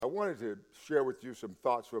wanted to share with you some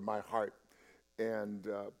thoughts from my heart, and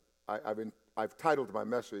I've titled my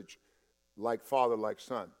message, Like Father, Like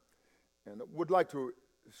Son, and I would like to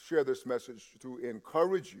share this message to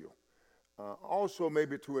encourage you, also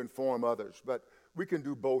maybe to inform others, but we can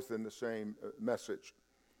do both in the same message.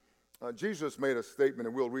 Jesus made a statement,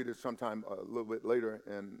 and we'll read it sometime a little bit later,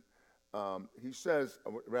 and he says,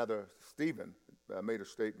 rather Stephen made a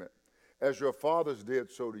statement, as your fathers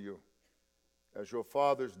did, so do you. As your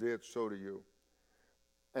fathers did, so do you.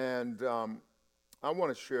 And I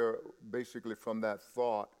want to share basically from that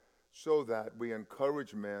thought so that we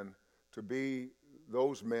encourage men to be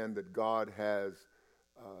those men that God has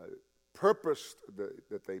purposed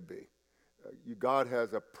that they be. God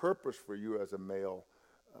has a purpose for you as a male,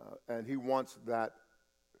 and he wants that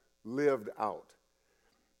lived out.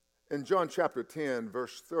 In John chapter 10,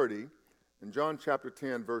 verse 30,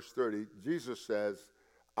 Jesus says,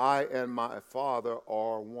 I and my Father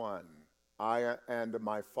are one. I and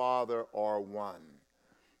my Father are one.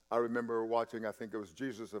 I remember watching, I think it was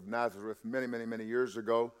Jesus of Nazareth many years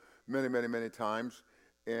ago, many times.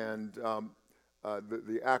 And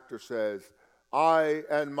the actor says, I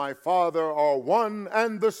and my Father are one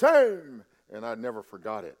and the same. And I never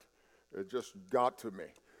forgot it. It just got to me.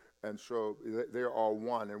 And so they are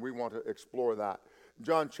one, and we want to explore that.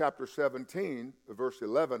 John chapter 17, verse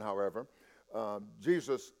 11, however,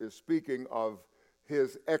 Jesus is speaking of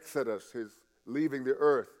his exodus, his leaving the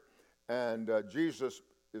earth, and Jesus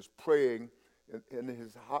is praying in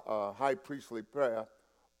his high priestly prayer.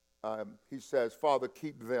 He says, Father,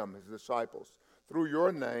 keep them, his disciples, through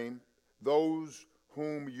your name, those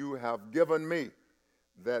whom you have given me,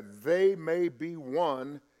 that they may be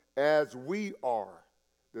one as we are.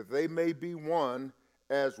 That they may be one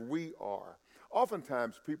as we are.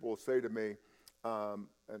 Oftentimes people will say to me,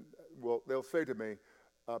 they'll say to me,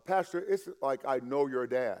 Pastor, it's like I know your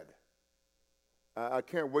dad. I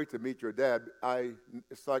can't wait to meet your dad.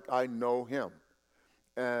 It's like I know him.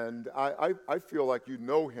 And I feel like you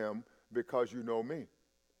know him because you know me.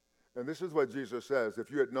 And this is what Jesus says. If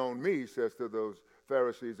you had known me, he says to those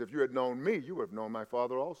Pharisees, if you had known me, you would have known my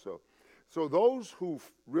Father also. So those who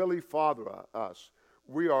really father us,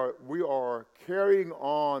 we are carrying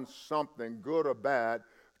on something, good or bad,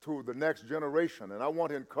 to the next generation. And I want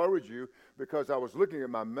to encourage you, because I was looking at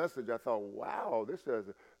my message, I thought, wow, this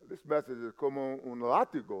message is como un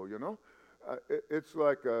látigo, you know? It's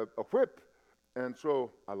like a whip. And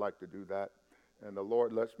so I like to do that. And the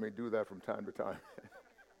Lord lets me do that from time to time.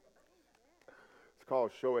 It's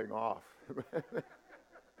called showing off.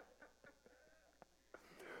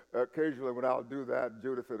 Occasionally when I'll do that,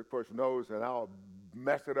 Judith, of course, knows, and I'll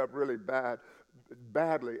mess it up really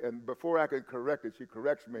badly. And before I can correct it, she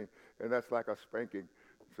corrects me, and that's like a spanking.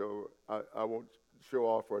 So I won't show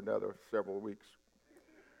off for another several weeks.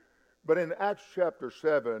 But in Acts chapter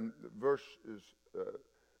 7, verses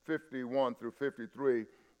 51 through 53,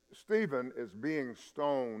 Stephen is being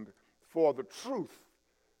stoned for the truth.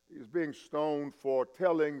 He's being stoned for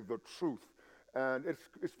telling the truth. And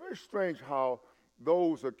it's very strange how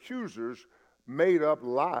those accusers made up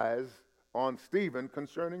lies on Stephen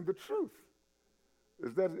concerning the truth.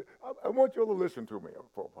 I want you all to listen to me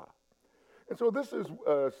for a while. And so this is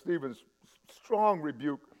Stephen's strong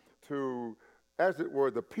rebuke to, as it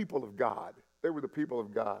were, the people of God. They were the people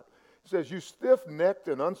of God. He says, you stiff-necked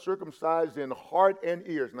and uncircumcised in heart and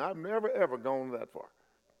ears. Now, I've never, ever gone that far.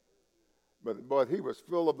 But he was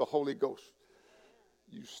full of the Holy Ghost.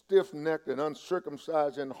 You stiff-necked and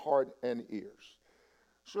uncircumcised in heart and ears.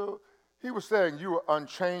 So he was saying you are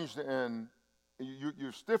unchanged and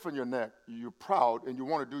you stiffen your neck, you're proud, and you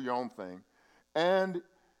want to do your own thing. And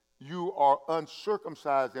you are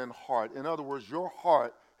uncircumcised in heart. In other words, your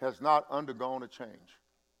heart has not undergone a change.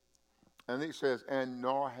 And he says, and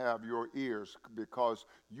nor have your ears, because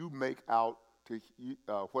you make out to,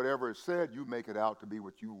 whatever is said, you make it out to be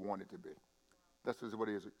what you want it to be. This is what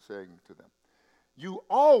he is saying to them. You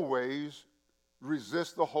always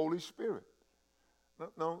resist the Holy Spirit.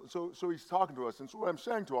 No, so he's talking to us. And so what I'm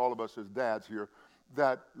saying to all of us as dads here,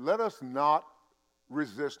 that let us not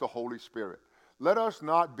resist the Holy Spirit. Let us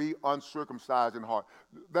not be uncircumcised in heart.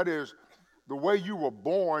 That is, the way you were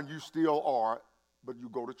born, you still are, but you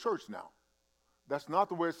go to church now. That's not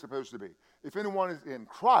the way it's supposed to be. If anyone is in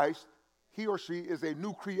Christ, he or she is a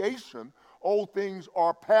new creation. Old things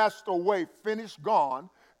are passed away, finished, gone,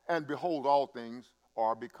 and behold, all things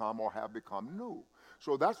are become or have become new.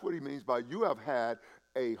 So that's what he means by you have had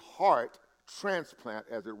a heart transplant,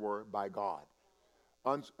 as it were, by God,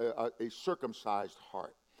 a circumcised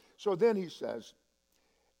heart. So then he says,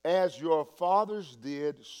 as your fathers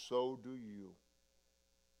did, so do you.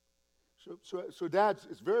 So dads,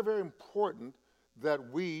 it's very, very important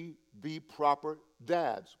that we be proper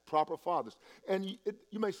dads, proper fathers. And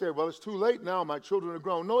you may say, well, it's too late now. My children are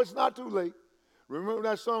grown. No, it's not too late. Remember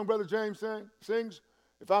that song Brother James sings?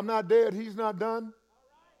 If I'm not dead, he's not done.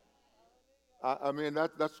 I mean,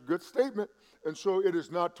 that's a good statement. And so it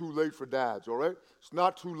is not too late for dads, all right? It's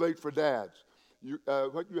not too late for dads.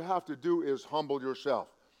 What you have to do is humble yourself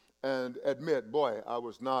and admit, boy, I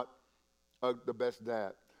was not the best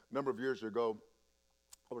dad. A number of years ago,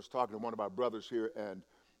 I was talking to one of our brothers here, and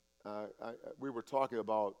we were talking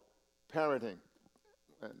about parenting.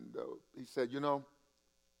 And he said,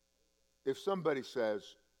 if somebody says,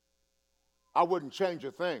 I wouldn't change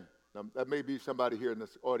a thing. Now, that may be somebody here in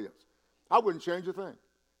this audience. I wouldn't change a thing.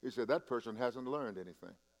 He said, that person hasn't learned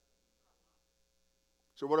anything.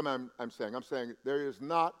 So what am I saying? I'm saying there is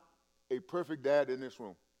not a perfect dad in this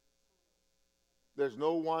room. There's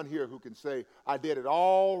no one here who can say, I did it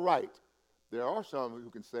all right. There are some who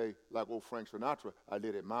can say, like old Frank Sinatra, I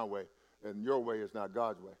did it my way, and your way is not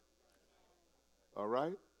God's way. All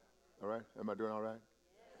right? All right? Am I doing all right?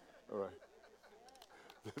 All right.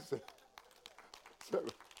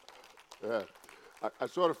 Yeah. I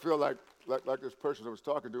sort of feel like this person I was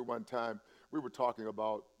talking to one time. We were talking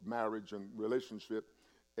about marriage and relationship,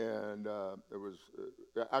 and it was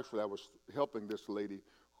actually I was helping this lady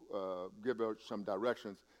give her some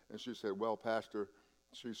directions, and she said, well, Pastor,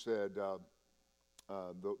 she said, the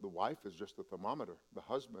wife is just the thermometer. The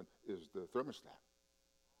husband is the thermostat.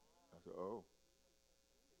 I said, oh,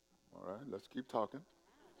 all right, let's keep talking.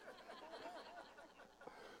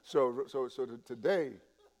 So today,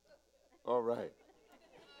 all right.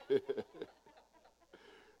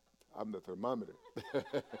 I'm the thermometer.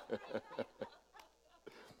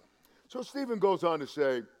 So Stephen goes on to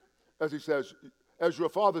say, as he says, as your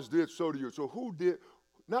fathers did, so do you. So who did,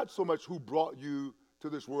 not so much who brought you to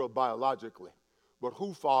this world biologically, but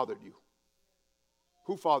who fathered you?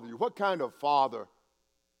 Who fathered you? What kind of father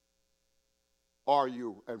are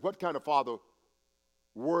you? And what kind of father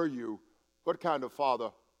were you? What kind of father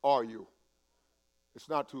are you? It's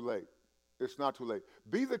not too late. It's not too late.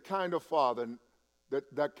 Be the kind of father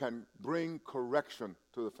that can bring correction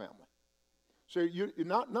to the family. So you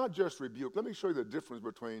not just rebuke. Let me show you the difference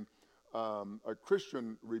between a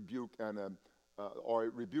Christian rebuke and or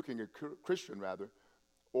rebuking a Christian rather,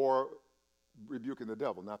 or rebuking the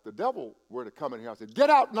devil. Now, if the devil were to come in here and say, "Get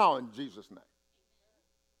out now in Jesus' name,"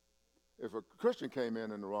 if a Christian came in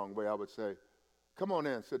the wrong way, I would say, "Come on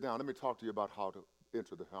in, sit down. Let me talk to you about how to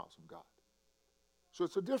enter the house of God." So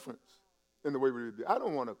it's a difference in the way we rebuke. I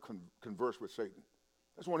don't want to converse with Satan.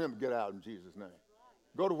 I just want him to get out in Jesus' name.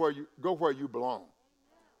 Go where you belong.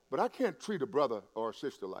 But I can't treat a brother or a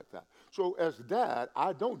sister like that. So as dad,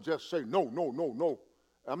 I don't just say no, no, no, no.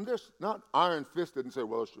 I'm just not iron-fisted and say,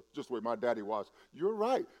 well, it's just the way my daddy was. You're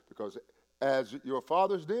right, because as your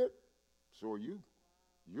fathers did, so are you.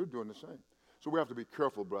 You're doing the same. So we have to be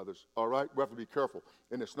careful, brothers, all right? We have to be careful.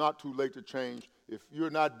 And it's not too late to change. If you're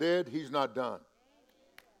not dead, he's not done.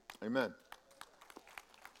 Amen.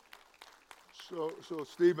 So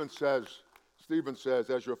Stephen says,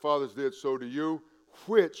 as your fathers did, so do you.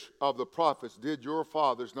 Which of the prophets did your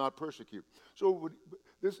fathers not persecute? So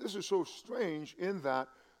this is so strange in that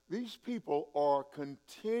these people are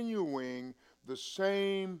continuing the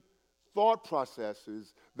same thought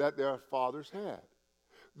processes that their fathers had.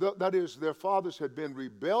 That is, their fathers had been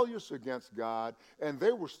rebellious against God, and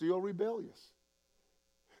they were still rebellious.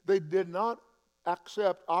 They did not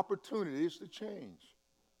accept opportunities to change.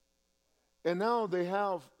 And now they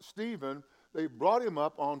have Stephen, they brought him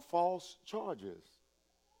up on false charges.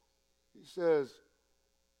 He says,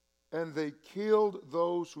 and they killed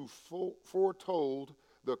those who foretold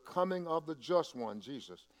the coming of the just one,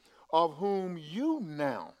 Jesus, of whom you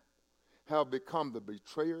now have become the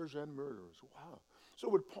betrayers and murderers. Wow.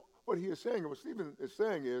 So what he is saying, what Stephen is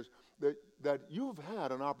saying is that you've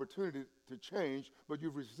had an opportunity to change, but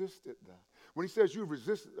you've resisted that. When he says you've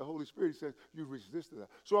resisted the Holy Spirit, he says you've resisted that.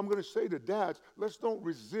 So I'm going to say to dads, let's don't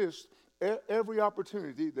resist every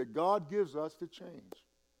opportunity that God gives us to change.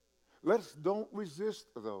 Let's don't resist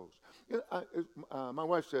those. My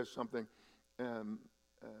wife says something, and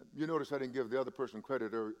you notice I didn't give the other person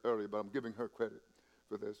credit earlier, but I'm giving her credit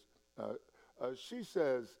for this. She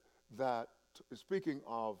says that, speaking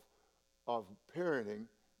of parenting,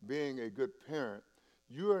 being a good parent,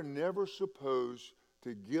 you are never supposed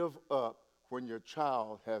to give up when your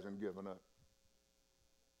child hasn't given up.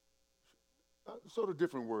 Sort of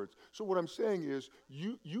different words. So what I'm saying is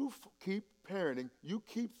you keep parenting, you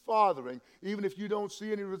keep fathering, even if you don't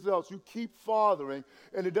see any results, you keep fathering,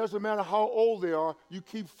 and it doesn't matter how old they are, you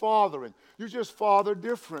keep fathering. You just father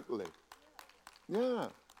differently. Yeah.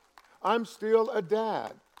 I'm still a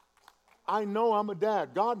dad. I know I'm a dad.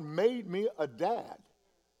 God made me a dad.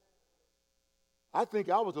 I think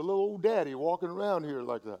I was a little old daddy walking around here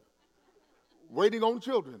like that, waiting on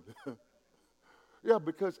children. Yeah,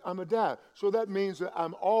 because I'm a dad. So that means that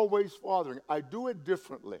I'm always fathering. I do it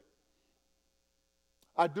differently.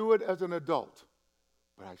 I do it as an adult,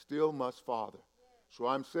 but I still must father. So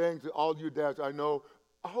I'm saying to all you dads, I know,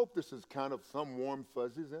 I hope this is kind of some warm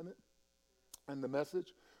fuzzies in it and the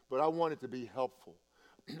message, but I want it to be helpful.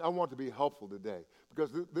 I want to be helpful today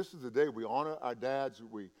because this is the day we honor our dads.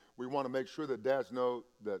 We want to make sure that dads know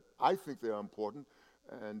that I think they're important.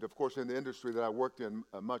 And, of course, in the industry that I worked in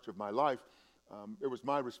much of my life, it was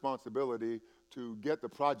my responsibility to get the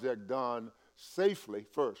project done safely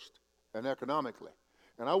first and economically.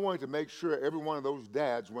 And I wanted to make sure every one of those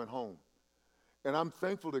dads went home. And I'm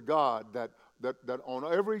thankful to God that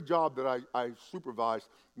on every job that I supervised,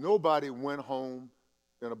 nobody went home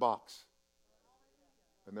in a box.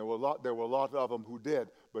 And there were a lot of them who did,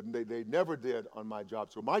 but they never did on my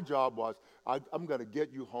job. So my job was, I'm going to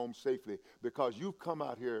get you home safely because you've come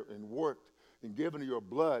out here and worked and given your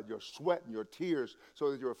blood, your sweat, and your tears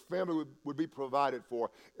so that your family would be provided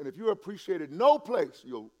for. And if you're appreciated no place,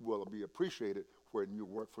 you will be appreciated when you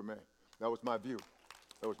work for me. That was my view.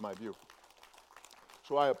 That was my view.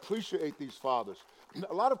 So I appreciate these fathers.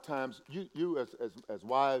 A lot of times, you as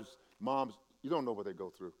wives, moms, you don't know what they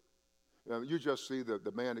go through. You just see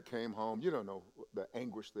the man that came home. You don't know the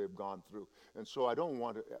anguish they've gone through. And so I don't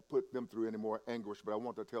want to put them through any more anguish, but I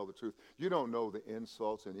want to tell the truth. You don't know the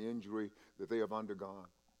insults and the injury that they have undergone.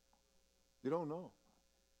 You don't know.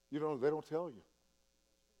 They don't tell you.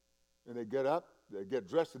 And they get up, they get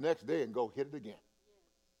dressed the next day and go hit it again.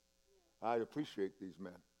 I appreciate these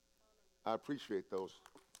men. I appreciate those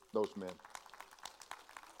men.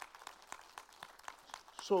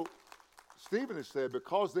 So Stephen has said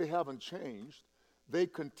because they haven't changed, they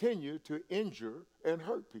continue to injure and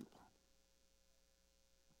hurt people.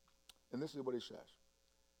 And this is what he says.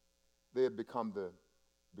 They have become the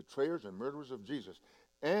betrayers and murderers of Jesus.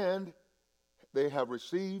 And they have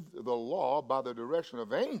received the law by the direction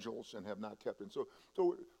of angels and have not kept it.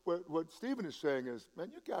 So what Stephen is saying is,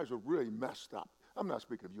 man, you guys are really messed up. I'm not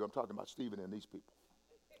speaking of you. I'm talking about Stephen and these people.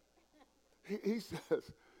 He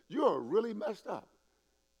says, you are really messed up.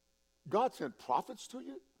 God sent prophets to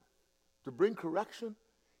you to bring correction.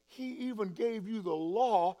 He even gave you the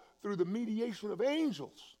law through the mediation of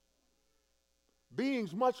angels,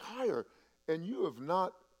 beings much higher, and you have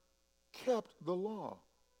not kept the law.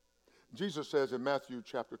 Jesus says in Matthew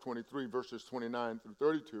chapter 23, verses 29 through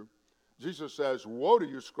 32, Jesus says, woe to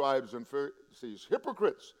you, scribes and Pharisees,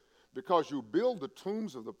 hypocrites, because you build the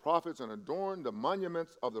tombs of the prophets and adorn the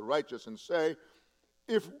monuments of the righteous and say,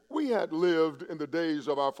 if we had lived in the days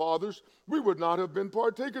of our fathers, we would not have been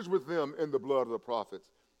partakers with them in the blood of the prophets.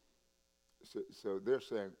 So they're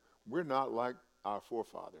saying, we're not like our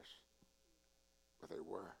forefathers, but they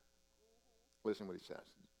were. Listen what he says.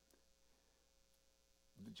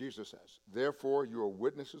 Jesus says, therefore you are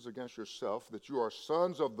witnesses against yourself that you are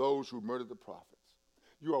sons of those who murdered the prophets.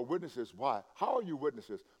 You are witnesses. Why? How are you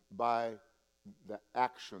witnesses? By the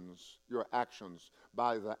actions, your actions,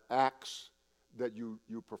 by the acts that you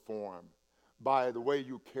perform, by the way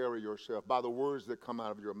you carry yourself, by the words that come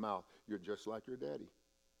out of your mouth. You're just like your daddy.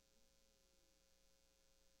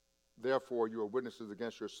 Therefore, you are witnesses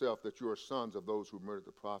against yourself that you are sons of those who murdered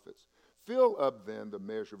the prophets. Fill up then the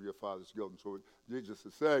measure of your father's guilt. And so what Jesus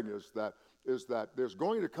is saying is that there's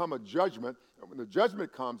going to come a judgment, and when the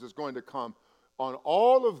judgment comes, it's going to come on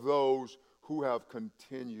all of those who have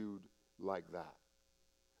continued like that.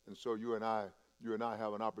 And so you and I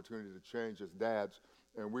have an opportunity to change as dads,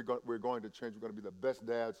 and we're going to change. We're going to be the best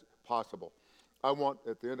dads possible. I want,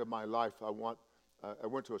 at the end of my life, I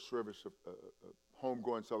went to a service, a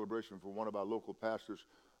homegoing celebration for one of our local pastors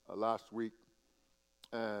last week,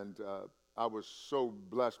 and I was so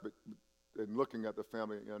blessed in looking at the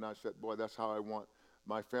family, and I said, boy, that's how I want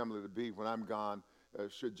my family to be when I'm gone.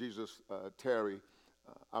 Should Jesus tarry,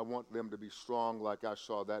 I want them to be strong like I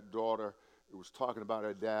saw that daughter. It was talking about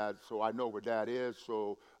her dad, so I know where dad is,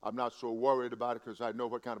 so I'm not so worried about it because I know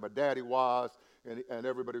what kind of a dad he was. And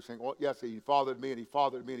everybody was saying, oh, yes, he fathered me, and he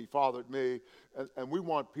fathered me, and he fathered me. And we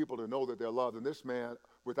want people to know that they're loved. And this man,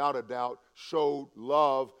 without a doubt, showed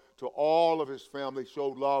love to all of his family,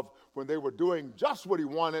 showed love when they were doing just what he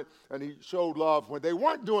wanted, and he showed love when they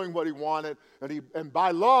weren't doing what he wanted. And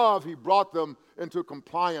by love, he brought them into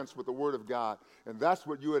compliance with the Word of God. And that's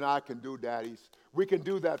what you and I can do, daddies. We can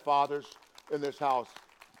do that, fathers, in this house.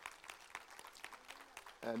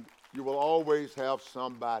 And you will always have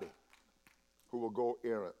somebody who will go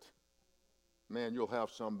errant. man, you'll have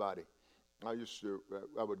somebody. I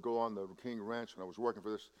would go on the King Ranch, and I was working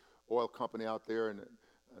for this oil company out there,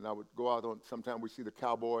 and I would go out on, sometimes we see the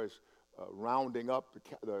cowboys rounding up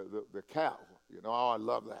the cow. You know, oh, I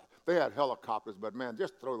love that. They had helicopters, but man,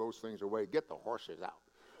 just throw those things away. Get the horses out.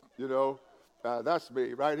 You know, that's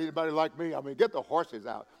me, right? Anybody like me? I mean, get the horses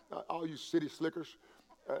out. All you city slickers.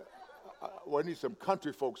 I need some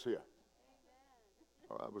country folks here.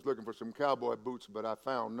 I was looking for some cowboy boots, but I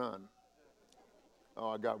found none. Oh,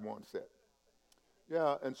 I got one set.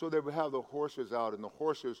 Yeah, and so they would have the horses out, and the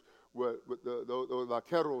horses were, the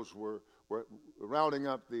vaqueros were rounding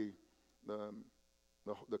up the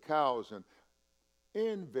cows, and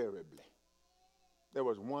invariably there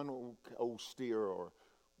was one old steer or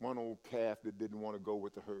one old calf that didn't want to go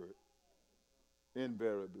with the herd.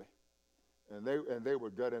 Invariably. And they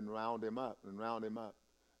would gut and round him up.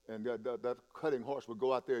 And that cutting horse would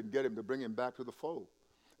go out there and get him to bring him back to the fold.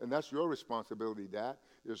 And that's your responsibility, Dad,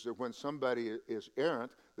 is that when somebody is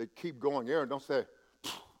errant, they keep going errant. Don't say,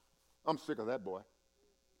 I'm sick of that boy.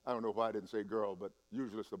 I don't know why I didn't say girl, but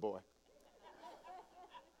usually it's the boy.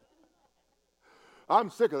 I'm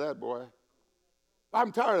sick of that boy.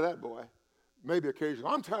 I'm tired of that boy. Maybe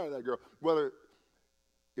occasionally, I'm tired of that girl. Whether,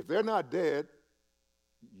 if they're not dead,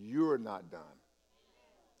 you're not done.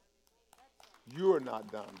 You're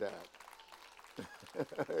not done, Dad.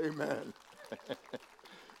 Amen.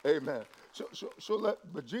 Amen.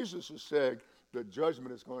 But Jesus is saying that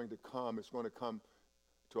judgment is going to come. It's going to come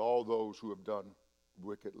to all those who have done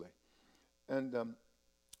wickedly. And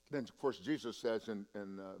then, of course, Jesus says in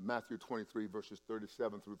Matthew 23, verses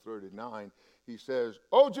 37 through 39, he says,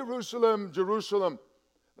 "Oh, Jerusalem, Jerusalem."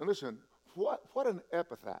 And listen, what an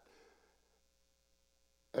epithet.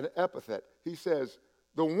 An epithet. He says,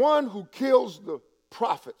 the one who kills the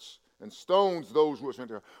prophets and stones those who are sent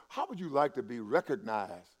to her. How would you like to be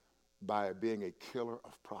recognized by being a killer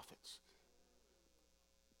of prophets?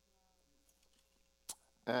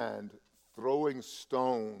 And throwing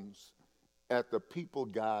stones at the people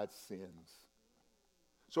God sends.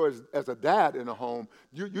 So as a dad in a home,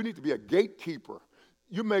 you need to be a gatekeeper.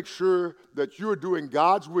 You make sure that you're doing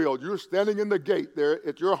God's will. You're standing in the gate there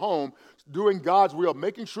at your home, doing God's will,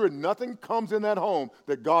 making sure nothing comes in that home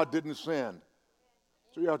that God didn't send.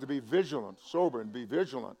 So you have to be vigilant, sober, and be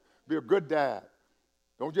vigilant. Be a good dad.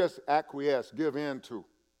 Don't just acquiesce, give in to.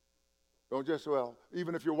 Don't just,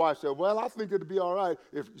 even if your wife said, I think it'd be all right.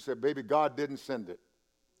 If you said, baby, God didn't send it.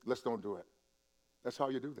 Let's don't do it. That's how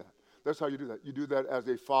you do that. That's how you do that. You do that as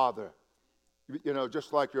a father. You know,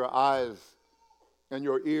 just like your eyes and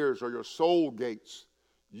your ears are your soul gates.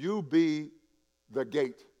 You be the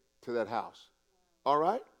gate to that house. All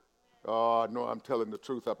right? Oh, no, I'm telling the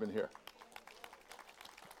truth up in here.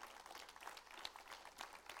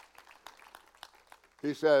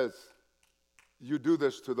 He says, you do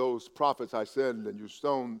this to those prophets I send, and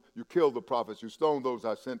you kill the prophets, you stone those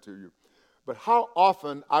I sent to you. But how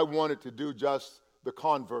often I wanted to do just the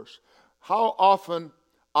converse. How often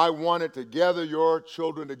I wanted to gather your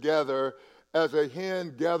children together as a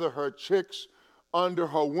hen gather her chicks under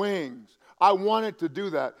her wings. I wanted to do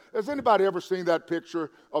that. Has anybody ever seen that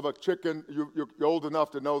picture of a chicken? You're old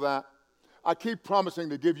enough to know that. I keep promising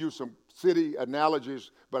to give you some city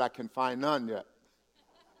analogies, but I can find none yet.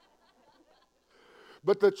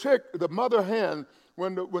 But the mother hen,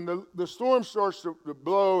 when the storm starts to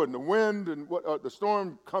blow and the wind and the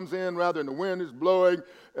storm comes in rather and the wind is blowing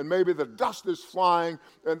and maybe the dust is flying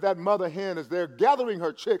and that mother hen is there gathering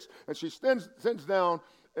her chicks and she sends down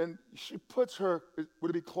and she puts her, would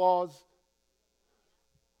it be claws?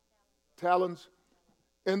 Talons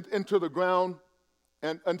into the ground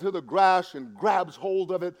and into the grass and grabs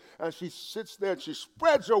hold of it, and she sits there and she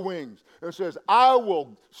spreads her wings and says, I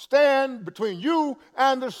will stand between you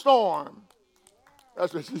and the storm.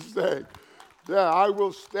 That's what she's saying. Yeah, I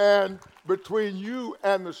will stand between you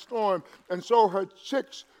and the storm. And so her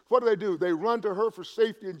chicks, what do? They run to her for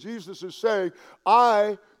safety, and Jesus is saying,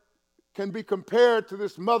 I can be compared to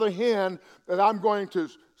this mother hen that I'm going to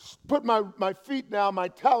put my feet down, my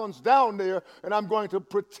talons down there, and I'm going to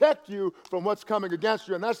protect you from what's coming against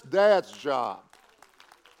you. And that's Dad's job.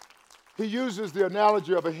 He uses the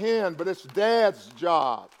analogy of a hen, but it's Dad's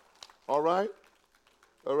job. All right?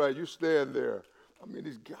 All right, you stand there. I mean,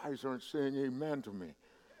 these guys aren't saying amen to me.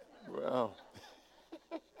 Well,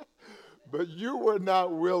 but you were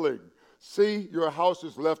not willing. See, your house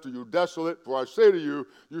is left to you desolate, for I say to you,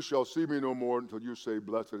 you shall see me no more until you say,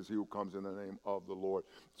 blessed is he who comes in the name of the Lord.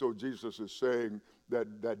 So Jesus is saying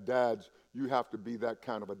that dads, you have to be that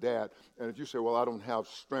kind of a dad. And if you say, I don't have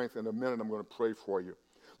strength, in a minute I'm going to pray for you.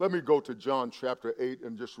 Let me go to John chapter 8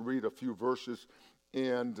 and just read a few verses.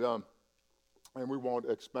 And and we won't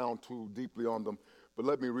expound too deeply on them, but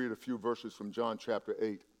let me read a few verses from John chapter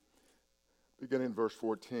 8, beginning in verse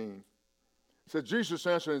 14. It said, Jesus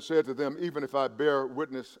answered and said to them, even if I bear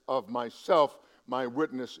witness of myself, my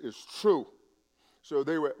witness is true. So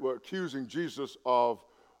they were accusing Jesus of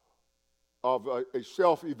a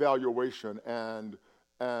self-evaluation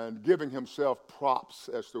and giving himself props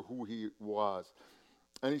as to who he was.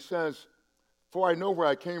 And he says, for I know where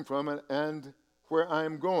I came from and where I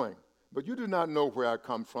am going, but you do not know where I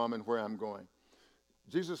come from and where I'm going.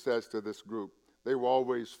 Jesus says to this group, they were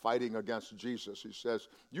always fighting against Jesus. He says,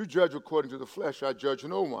 you judge according to the flesh, I judge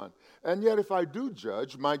no one. And yet if I do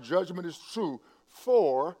judge, my judgment is true.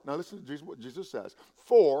 For, now listen to what Jesus says,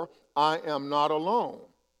 for I am not alone.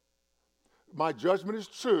 My judgment is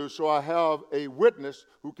true, so I have a witness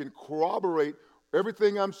who can corroborate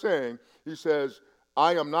everything I'm saying. He says,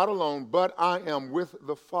 I am not alone, but I am with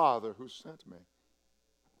the Father who sent me.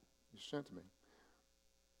 He sent me.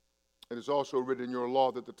 It is also written in your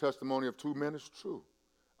law that the testimony of two men is true.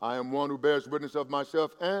 I am one who bears witness of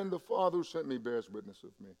myself, and the Father who sent me bears witness of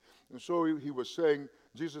me. And so he was saying,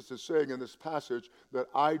 Jesus is saying in this passage that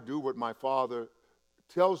I do what my Father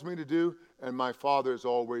tells me to do, and my Father is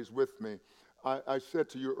always with me. I said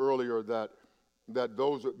to you earlier that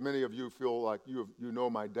many of you feel like you know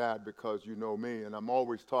my dad because you know me, and I'm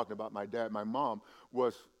always talking about my dad. My mom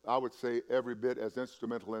was, I would say, every bit as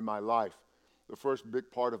instrumental in my life. The first big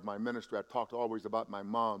part of my ministry, I talked always about my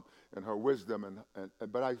mom and her wisdom,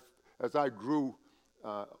 but as I grew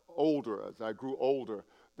older,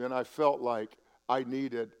 then I felt like I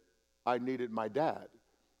needed my dad.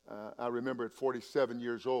 I remember at 47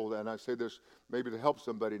 years old, and I say this maybe to help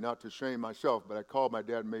somebody, not to shame myself, but I called my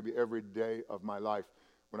dad maybe every day of my life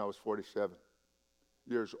when I was 47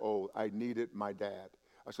 years old. I needed my dad.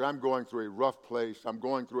 I said, I'm going through a rough place. I'm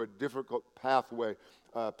going through a difficult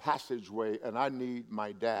passageway, and I need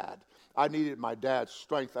my dad. I needed my dad's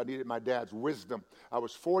strength. I needed my dad's wisdom. I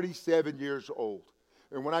was 47 years old.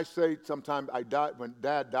 And when I say sometime I died, when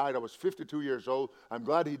Dad died, I was 52 years old. I'm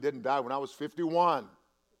glad he didn't die when I was 51.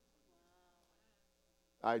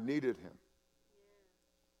 I needed him.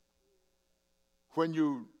 When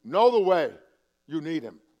you know the way, you need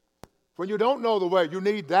him. When you don't know the way, you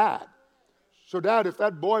need Dad. So Dad, if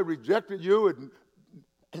that boy rejected you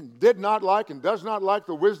and did not like and does not like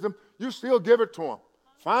the wisdom, you still give it to him.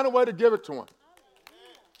 Find a way to give it to him.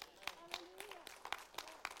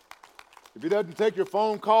 If he doesn't take your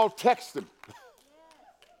phone call, text him.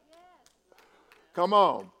 Come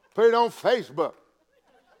on, put it on Facebook.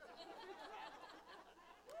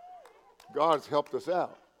 God's helped us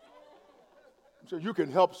out. So you can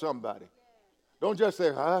help somebody. Don't just say,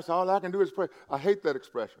 that's all I can do is pray. I hate that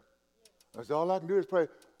expression. That's all I can do is pray.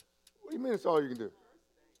 What do you mean it's all you can do?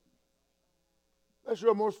 That's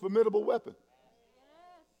your most formidable weapon.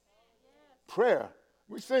 Prayer.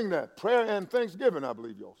 We sing that. Prayer and thanksgiving, I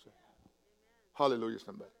believe you all say. Hallelujah,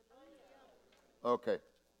 somebody. Okay.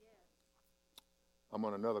 I'm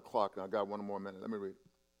on another clock, and I got one more minute. Let me read.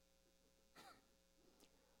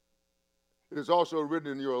 It is also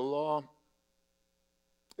written in your law.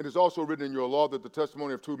 It is also written in your law that the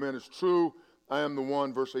testimony of two men is true. I am the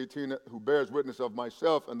one, verse 18, who bears witness of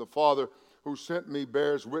myself, and the Father who sent me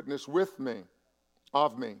bears witness with me,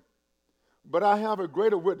 of me. But I have a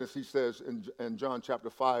greater witness, he says in John chapter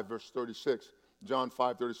 5, verse 36. John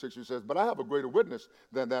 5:36, he says, but I have a greater witness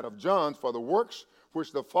than that of John's, for the works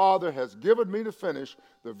which the Father has given me to finish,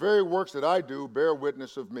 the very works that I do bear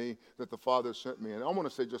witness of me that the Father sent me. And I want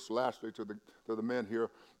to say just lastly to the men here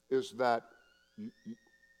is that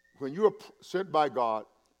when you are sent by God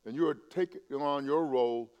and you are taking on your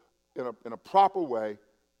role in a proper way,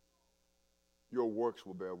 your works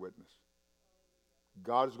will bear witness.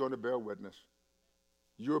 God is going to bear witness.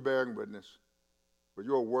 You're bearing witness. But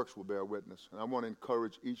your works will bear witness. And I want to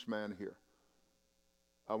encourage each man here.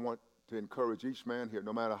 I want to encourage each man here,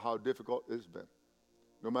 no matter how difficult it's been,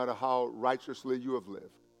 no matter how righteously you have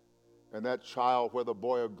lived, and that child, whether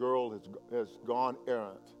boy or girl, has gone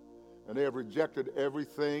errant, and they have rejected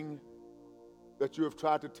everything that you have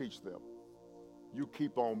tried to teach them, you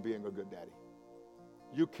keep on being a good daddy.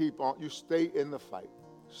 You keep on, you stay in the fight.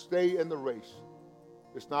 Stay in the race.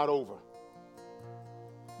 It's not over.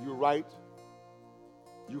 You write,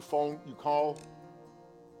 you phone, you call,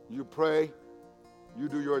 you pray, you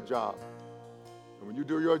do your job. And when you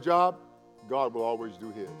do your job, God will always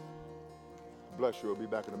do his. Bless you. I'll be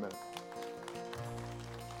back in a minute.